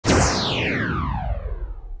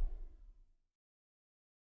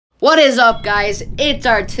What is up, guys? It's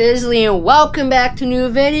Artisley and welcome back to a new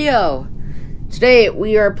video. Today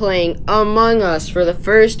we are playing Among Us for the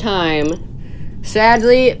first time.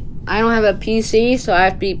 Sadly, I don't have a PC, so I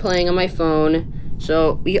have to be playing on my phone.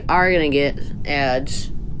 So we are gonna get ads,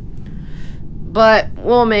 but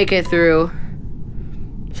we'll make it through.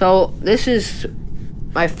 So this is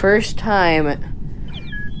my first time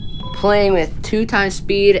playing with 2 times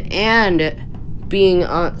speed and being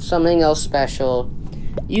on something else special.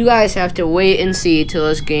 You guys have to wait and see till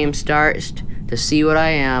this game starts to see what I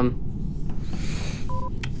am.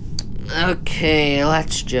 Okay,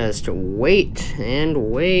 let's just wait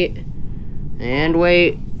and wait and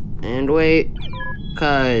wait and wait,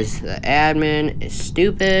 cause the admin is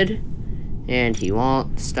stupid and he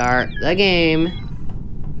won't start the game.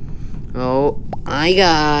 Oh my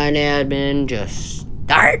god, admin, just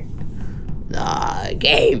start the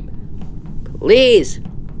game, please.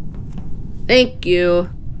 Thank you.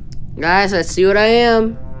 Guys, let's see what I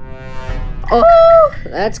am. Oh,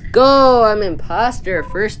 let's go. I'm imposter,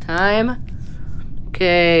 first time.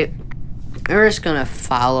 Okay, we're just gonna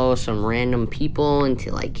follow some random people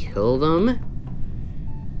until I kill them.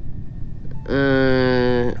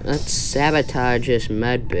 Let's sabotage this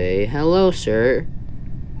med bay. Hello, sir.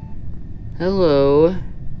 Hello.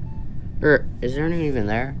 Is there anyone even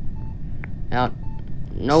there?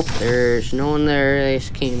 Nope, there's no one there. They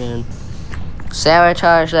just came in.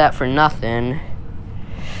 Sabotage that for nothing.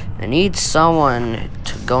 I need someone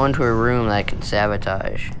to go into a room that I can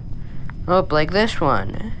sabotage. Oh, like this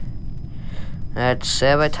one. Let's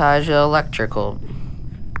sabotage the electrical.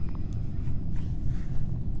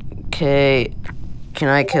 Okay, can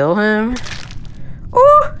I kill him?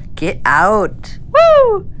 Ooh, get out.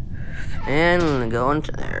 Woo! And go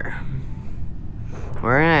into there.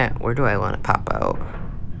 Where do I want to pop out?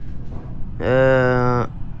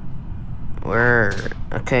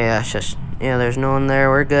 Okay, that's just, yeah, there's no one there,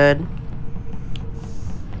 we're good.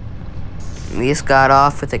 We just got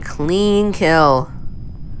off with a clean kill.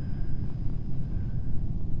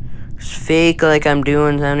 Just fake like I'm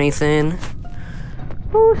doing anything.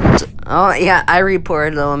 Oh, yeah, I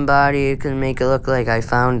reported the one body. You can make it look like I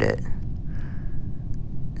found it.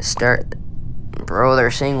 Bro,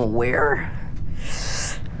 they're saying where?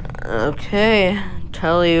 Okay,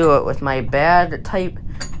 tell you what, with my bad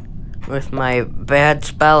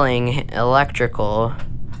spelling, electrical.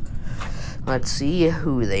 Let's see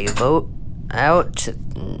who they vote out.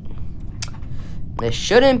 This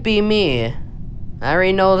shouldn't be me. I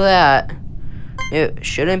already know that. It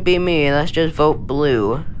shouldn't be me. Let's just vote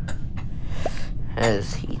blue.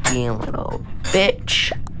 As he being a little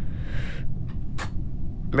bitch.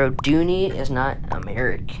 Bro, Dooney is not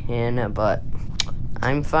American, but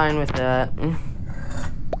I'm fine with that.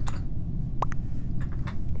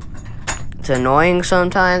 It's annoying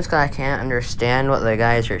sometimes because I can't understand what the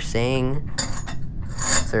guys are saying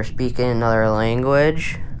if they're speaking another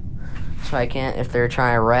language. So I can't, if they're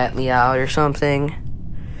trying to rat me out or something.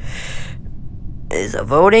 Is the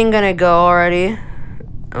voting gonna go already?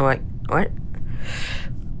 I'm like, what?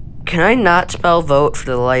 Can I not spell vote for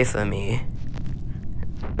the life of me?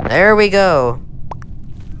 There we go.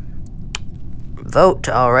 Vote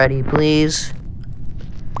already, please.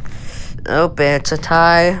 Oh, it's a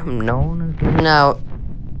tie. No one is getting out.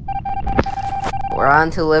 We're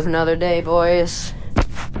on to live another day, boys.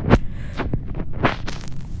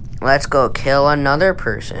 Let's go kill another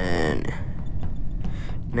person.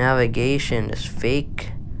 Navigation is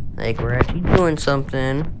fake. Like, we're actually doing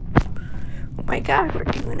something. Oh my god, we're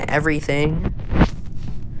doing everything.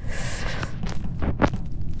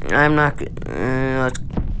 I'm not going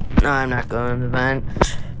to the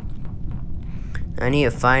vent. I need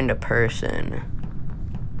to find a person.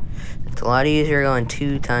 It's a lot easier going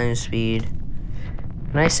 2 times speed.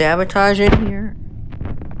 Can I sabotage in here?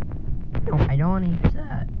 No, I don't need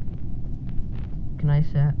that. Can I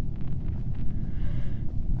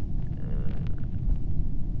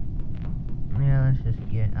yeah, let's just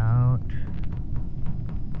get out.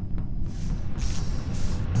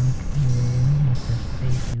 Okay, let's just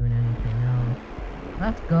face doing anything else.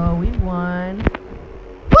 Let's go, we won.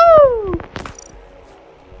 Woo!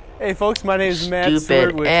 Hey folks, my name is Matt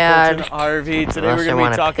Stewart with Fulton RV. Today we're going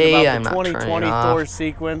to be talking about the 2020 Thor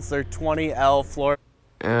sequence, their 20L floor.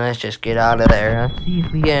 Let's just get out of there. Let's see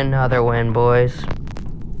if we get another win, boys.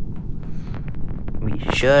 We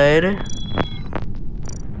should.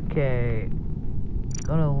 Okay.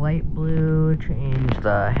 Go to light blue, change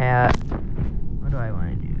the hat. What do I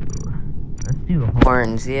want to do? Let's do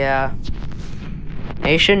horns, yeah.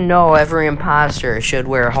 They should know every imposter should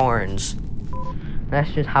wear horns.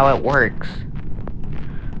 That's just how it works.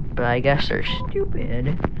 But I guess they're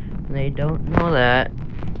stupid. They don't know that.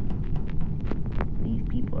 These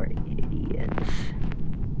people are idiots.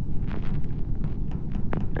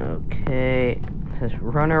 Okay. Just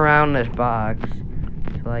run around this box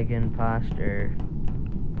till I get imposter.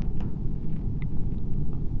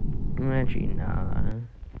 Actually, nah.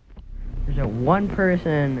 There's a one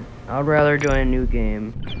person. I'd rather join a new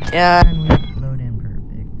game. Yeah. Load in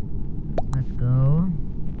perfect. Let's go.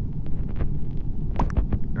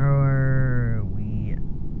 Or we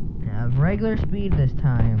have regular speed this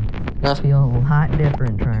time. That'll feel a lot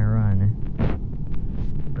different trying to run.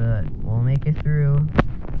 But we'll make it through.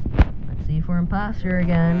 Let's see if we're imposter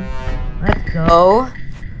again. Let's go.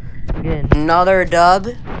 Get another dub.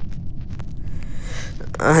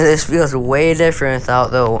 This feels way different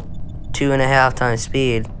without the 2.5 times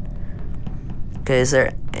speed. Okay, is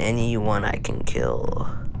there anyone I can kill?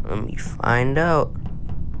 Let me find out.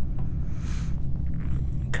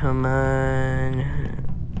 Come on.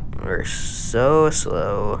 We're so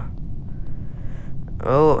slow.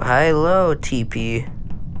 Oh, hello, TP.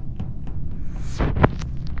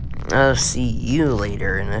 I'll see you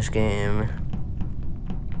later in this game.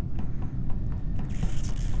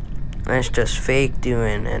 Let's just fake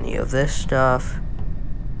doing any of this stuff.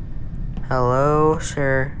 Hello,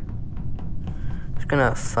 sir. Just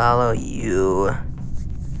gonna follow you.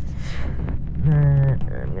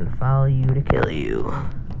 I'm gonna follow you to kill you.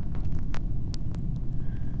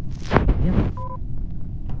 Yep.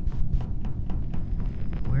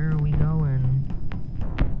 Where are we going?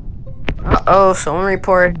 Uh-oh, someone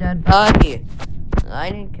reported dead body. I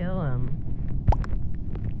didn't kill him.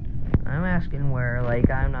 I'm asking where, like,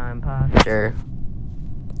 I'm not an imposter.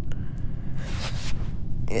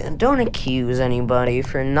 Yeah, don't accuse anybody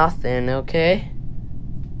for nothing, okay?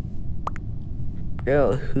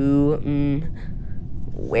 Bro, who,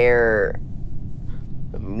 where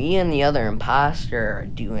me and the other imposter are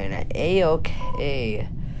doing it A-okay.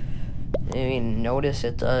 I didn't notice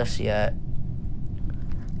it to us yet.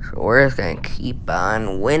 So we're just gonna keep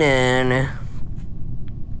on winning.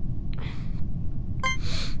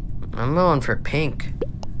 I'm going for pink.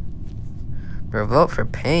 Bro, vote for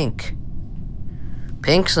pink.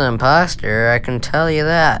 Pink's an imposter, I can tell you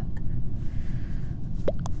that.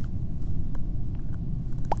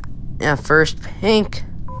 Yeah, first pink.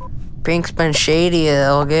 Pink's been shady the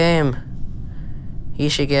whole game. He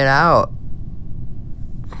should get out.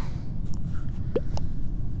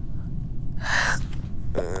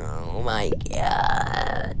 Oh my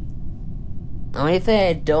god. The only thing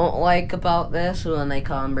I don't like about this when they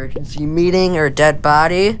call emergency meeting or dead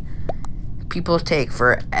body, people take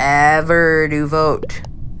forever to vote.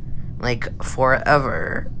 Like,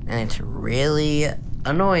 forever. And it's really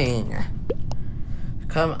annoying.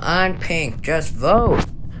 Come on, Pink, just vote.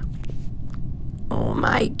 Oh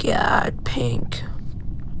my god, Pink.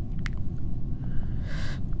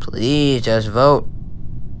 Please, just vote.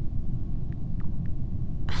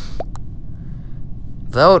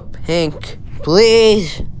 Vote, Pink.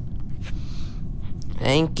 Please.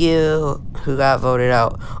 Thank you. Who got voted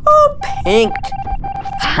out? Oh, Pink.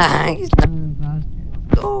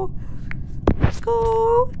 Go.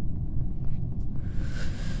 Go.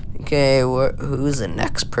 Okay, who's the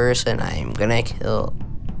next person I'm gonna kill?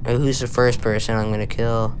 Or who's the first person I'm gonna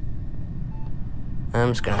kill?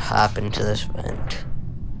 I'm just gonna hop into this vent.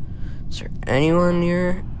 Is there anyone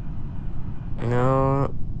here?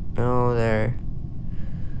 No. No, there.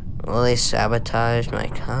 Well, they sabotaged my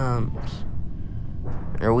comms.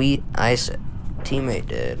 Or teammate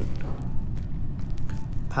did.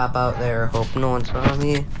 Pop out there, hope no one saw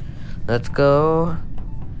me. Let's go.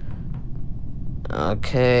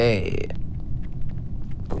 Okay.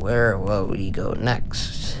 Where will we go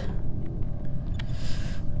next?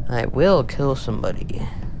 I will kill somebody.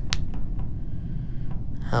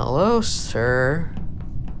 Hello, sir.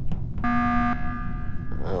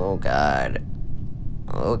 Oh, God.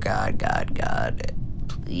 Oh, God, God, God.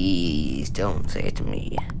 Please don't say it to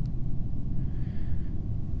me.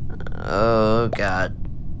 Oh, God.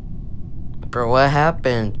 Bro, what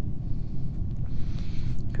happened?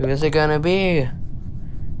 Who is it gonna be?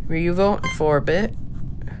 Who are you voting for, bit?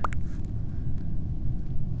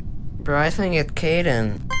 Bro, I think it's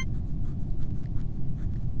Caden.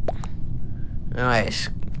 No, I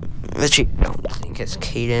literally don't think it's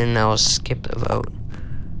Caden. I'll skip the vote.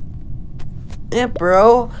 Yeah,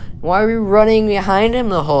 bro. Why are we running behind him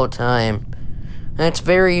the whole time? That's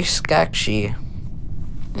very sketchy.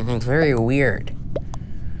 It's very weird.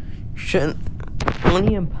 Shouldn't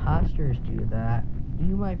only imposters do that?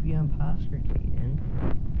 You might be an imposter, Caden.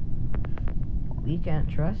 We can't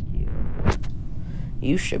trust you.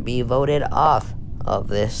 you should be voted off of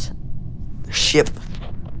this ship.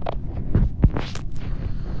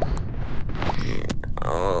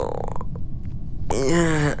 Oh,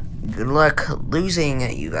 yeah. Good luck losing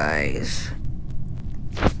it, you guys.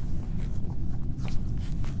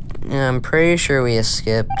 Yeah, I'm pretty sure we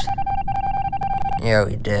escaped. Yeah,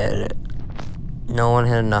 we did. No one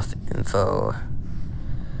had enough info.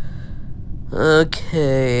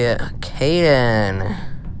 Okay, Caden.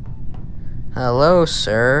 Hello,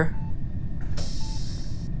 sir.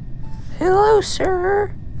 Hello,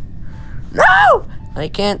 sir. No! I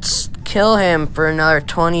can't kill him for another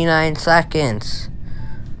 29 seconds.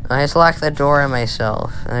 I just locked the door on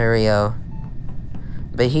myself. There we go.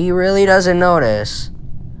 But he really doesn't notice.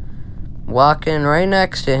 Walking right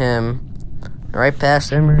next to him, right past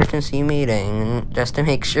the emergency meeting, just to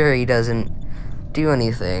make sure he doesn't do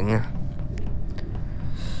anything.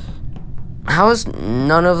 How does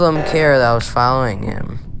none of them care that I was following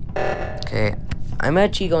him? Okay, I'm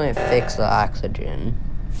actually going to fix the oxygen,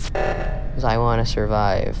 because I want to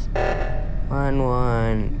survive.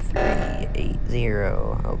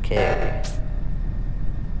 11380. Okay.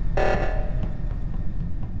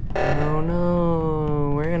 Oh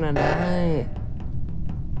no, we're gonna die.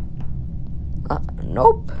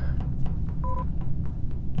 Nope.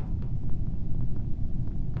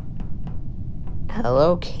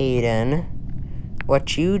 Hello, Caden.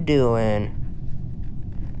 What you doing?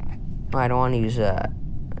 Oh, I don't want to use that.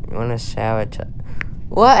 I want to sabotage.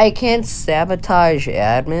 What? I can't sabotage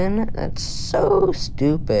admin? That's so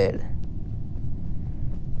stupid.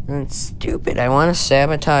 That's stupid. I want to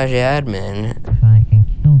sabotage admin. If I can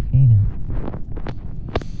kill Caden.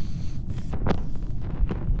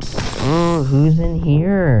 Oh, who's in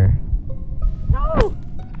here? No!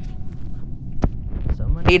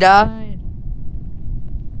 Somebody died.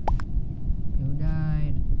 Who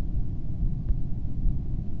died?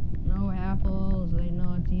 No apples. They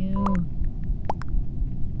know it's you.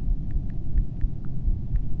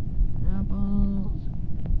 Apples.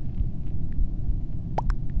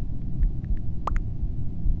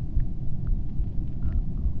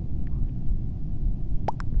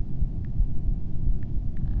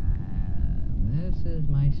 This is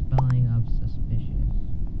my spelling of suspicious.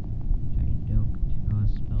 I don't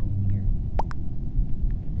spell weird.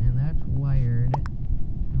 And that's wired.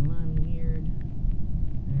 Come on, weird.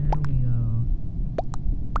 There we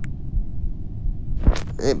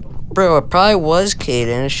go. Bro, it probably was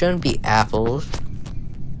Caden. It shouldn't be apples.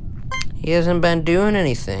 He hasn't been doing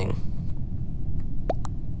anything.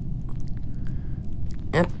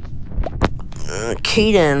 Yep.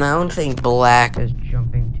 Caden, I don't think black is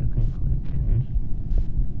jumping to conclusions.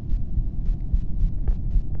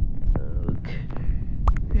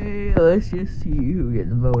 Okay, let's just see who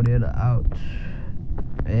gets voted out.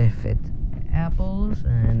 If it's apples,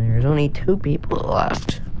 and there's only 2 people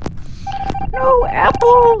left. No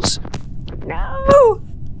apples! No!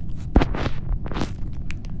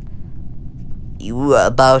 You are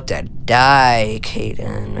about to die,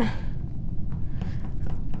 Caden.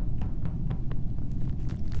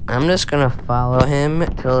 I'm just gonna follow him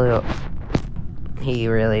till he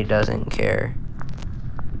really doesn't care.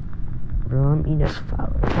 Bro, let me just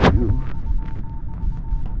follow you.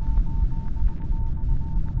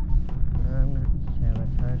 I'm not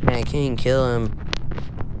sabotaging. I can't kill him.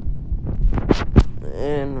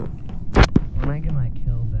 And when I get my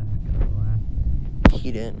kill back, I'll after.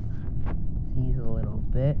 He didn't. He's a little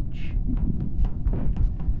bitch.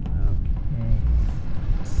 Okay.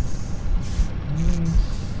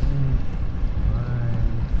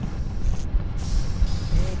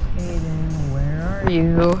 Hey, Caden, where are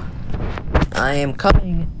you? I am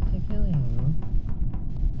coming to kill you.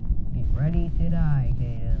 Get ready to die,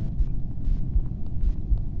 Caden.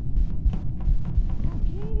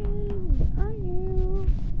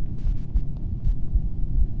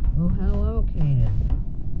 Oh, hello, Caden.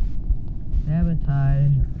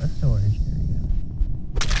 Sabotage the storage area.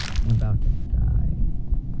 I'm about to die.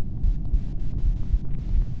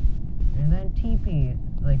 And then TP,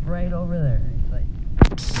 like right over there. It's like,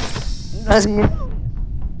 he doesn't even notice.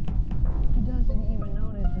 He doesn't even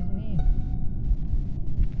notice it's me.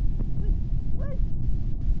 What?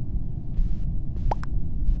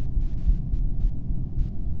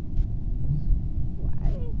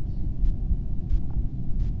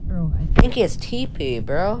 Bro, I think it's TP,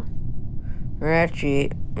 bro. Or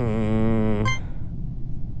actually,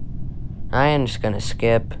 I am just gonna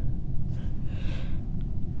skip.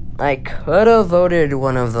 I could have voted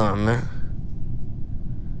one of them,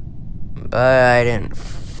 but I didn't.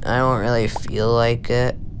 I don't really feel like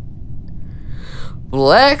it.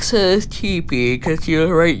 Black says TP because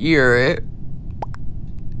you're right near it.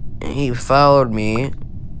 he followed me.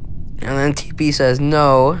 And then TP says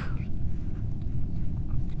no.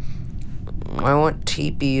 I want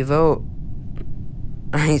TP vote.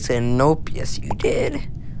 I said nope, yes you did.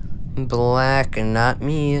 Black and not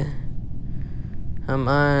me. Come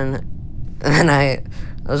on. And I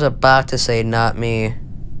was about to say not me.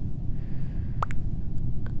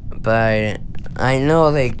 But I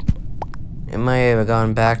know it might have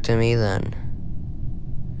gone back to me then.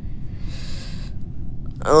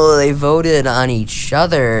 Oh, they voted on each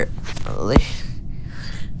other.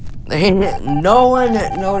 No one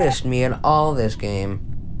noticed me in all this game.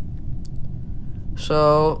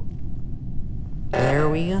 So, there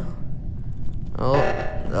we go. Oh,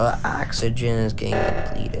 the oxygen is getting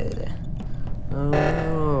depleted. Oh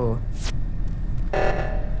no.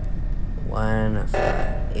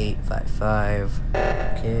 15855.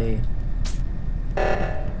 Okay.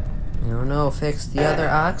 Oh no, fix the other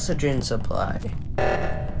oxygen supply.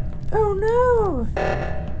 Oh no!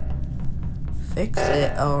 Fix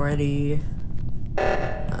it already.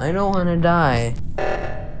 I don't want to die.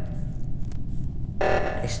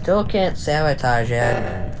 I still can't sabotage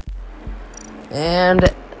admin. And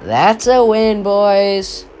that's a win,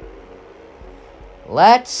 boys.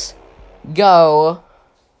 Let's go.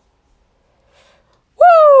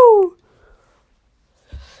 Woo!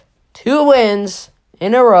 2 wins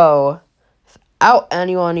in a row without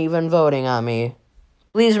anyone even voting on me.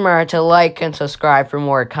 Please remember to like and subscribe for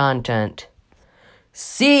more content.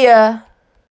 See ya!